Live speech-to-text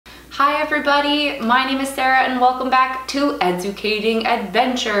Hi everybody, my name is Sarah and welcome back to Educating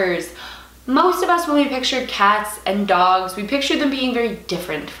Adventures. Most of us, when we picture cats and dogs, we picture them being very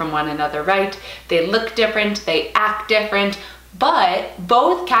different from one another, right? They look different, they act different, but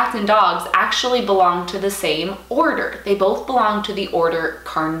both cats and dogs actually belong to the same order. They both belong to the order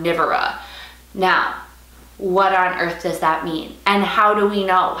Carnivora. Now, what on earth does that mean? And how do we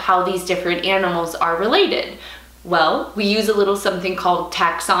know how these different animals are related? Well, we use a little something called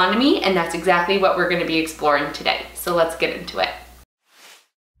taxonomy, and that's exactly what we're going to be exploring today. So let's get into it.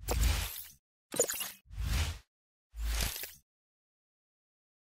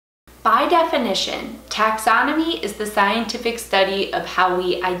 By definition, taxonomy is the scientific study of how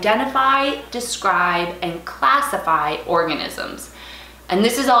we identify, describe, and classify organisms. And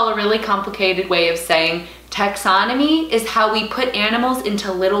this is all a really complicated way of saying taxonomy is how we put animals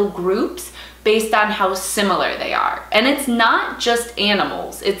into little groups based on how similar they are. And it's not just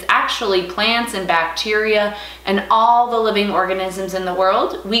animals, it's actually plants and bacteria and all the living organisms in the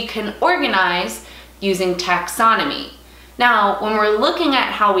world we can organize using taxonomy. Now, when we're looking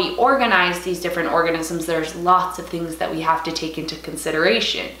at how we organize these different organisms, there's lots of things that we have to take into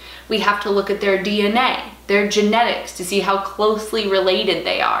consideration. We have to look at their DNA, their genetics, to see how closely related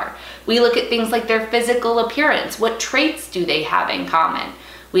they are. We look at things like their physical appearance. What traits do they have in common?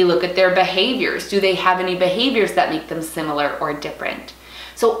 We look at their behaviors. Do they have any behaviors that make them similar or different?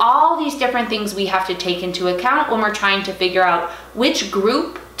 So all these different things we have to take into account when we're trying to figure out which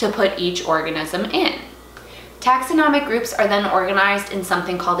group to put each organism in. Taxonomic groups are then organized in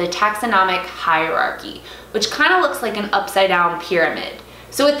something called a taxonomic hierarchy, which kind of looks like an upside down pyramid.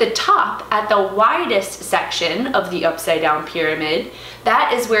 So at the top, at the widest section of the upside down pyramid,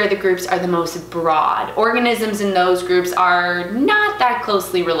 that is where the groups are the most broad. Organisms in those groups are not that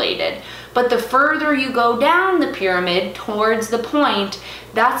closely related. But the further you go down the pyramid towards the point,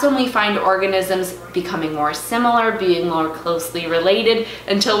 that's when we find organisms becoming more similar, being more closely related,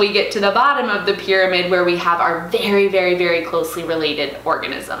 until we get to the bottom of the pyramid where we have our very, very, very closely related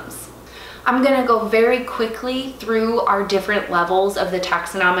organisms. I'm going to go very quickly through our different levels of the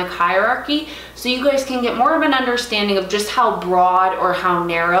taxonomic hierarchy so you guys can get more of an understanding of just how broad or how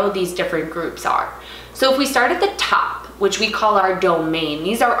narrow these different groups are. So if we start at the top, which we call our domain,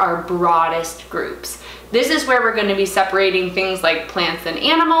 these are our broadest groups. This is where we're going to be separating things like plants and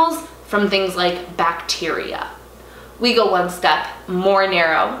animals from things like bacteria. We go one step more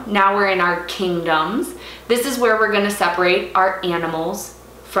narrow. Now we're in our kingdoms. This is where we're going to separate our animals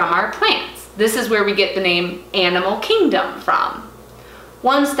from our plants. This is where we get the name animal kingdom from.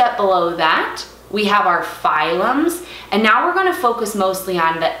 One step below that, we have our phylums, and now we're going to focus mostly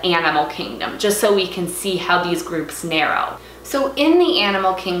on the animal kingdom, just so we can see how these groups narrow. So in the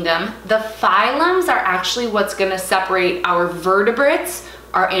animal kingdom, the phylums are actually what's going to separate our vertebrates,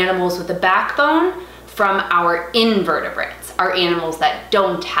 our animals with a backbone, from our invertebrates, our animals that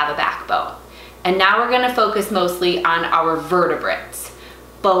don't have a backbone. And now we're going to focus mostly on our vertebrates.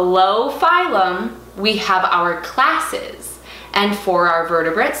 Below phylum, we have our classes. And for our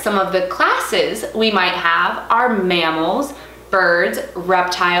vertebrates, some of the classes we might have are mammals, birds,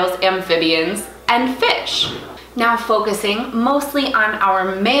 reptiles, amphibians, and fish. Now focusing mostly on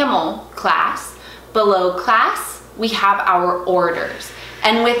our mammal class, below class, we have our orders.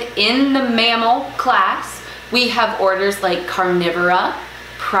 And within the mammal class, we have orders like carnivora,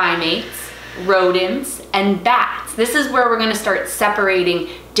 primates, rodents, and bats. This is where we're going to start separating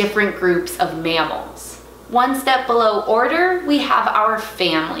different groups of mammals. One step below order, we have our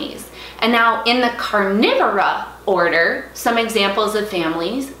families. And now in the carnivora order, some examples of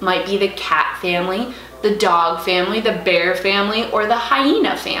families might be the cat family, the dog family, the bear family, or the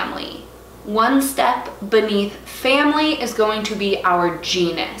hyena family. One step beneath family is going to be our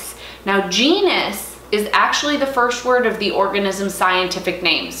genus. Now genus is actually the first word of the organism's scientific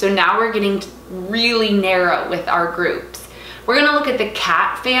name. So now we're getting really narrow with our groups. We're going to look at the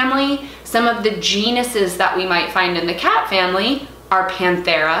cat family. Some of the genuses that we might find in the cat family are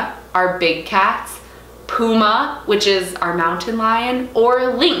Panthera, our big cats, Puma, which is our mountain lion,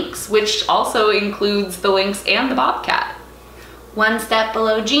 or lynx, which also includes the lynx and the bobcat. One step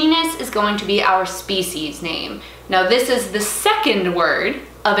below genus is going to be our species name. Now this is the second word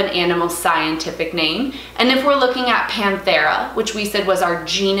of an animal's scientific name, and if we're looking at Panthera, which we said was our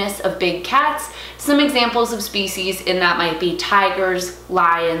genus of big cats, some examples of species in that might be tigers,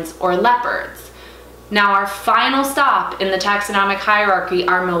 lions, or leopards. Now our final stop in the taxonomic hierarchy,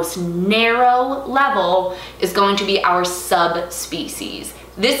 our most narrow level, is going to be our subspecies.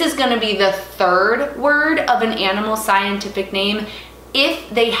 This is going to be the third word of an animal's scientific name if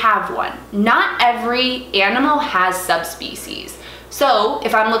they have one. Not every animal has subspecies. So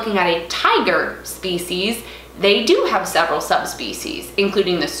if I'm looking at a tiger species, they do have several subspecies,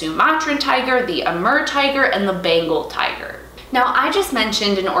 including the Sumatran tiger, the Amur tiger, and the Bengal tiger. Now, I just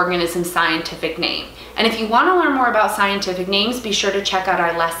mentioned an organism's scientific name, and if you want to learn more about scientific names, be sure to check out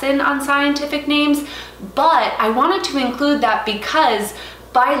our lesson on scientific names, but I wanted to include that because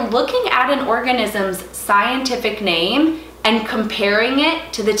by looking at an organism's scientific name and comparing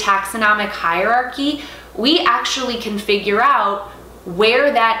it to the taxonomic hierarchy, we actually can figure out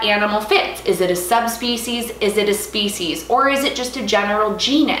where that animal fits. Is it a subspecies? Is it a species? Or is it just a general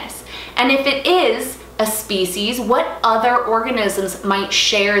genus? And if it is a species, what other organisms might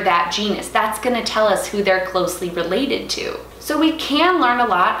share that genus? That's going to tell us who they're closely related to. So we can learn a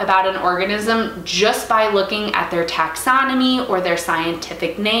lot about an organism just by looking at their taxonomy or their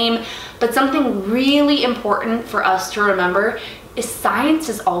scientific name, but something really important for us to remember is science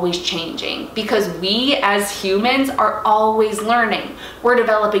is always changing because we as humans are always learning. We're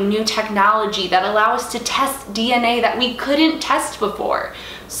developing new technology that allows us to test DNA that we couldn't test before.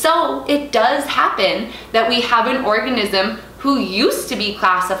 So it does happen that we have an organism who used to be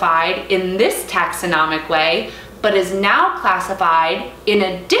classified in this taxonomic way, but is now classified in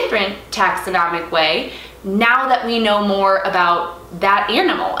a different taxonomic way now that we know more about that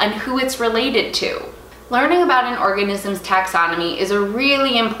animal and who it's related to. Learning about an organism's taxonomy is a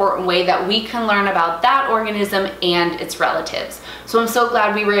really important way that we can learn about that organism and its relatives. So I'm so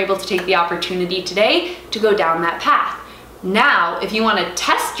glad we were able to take the opportunity today to go down that path. Now, if you want to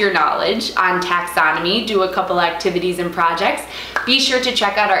test your knowledge on taxonomy, do a couple activities and projects, be sure to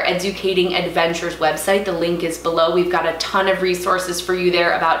check out our Educating Adventures website. The link is below. We've got a ton of resources for you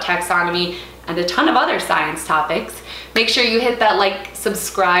there about taxonomy and a ton of other science topics. Make sure you hit that like,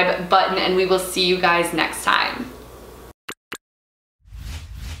 subscribe button, and we will see you guys next time.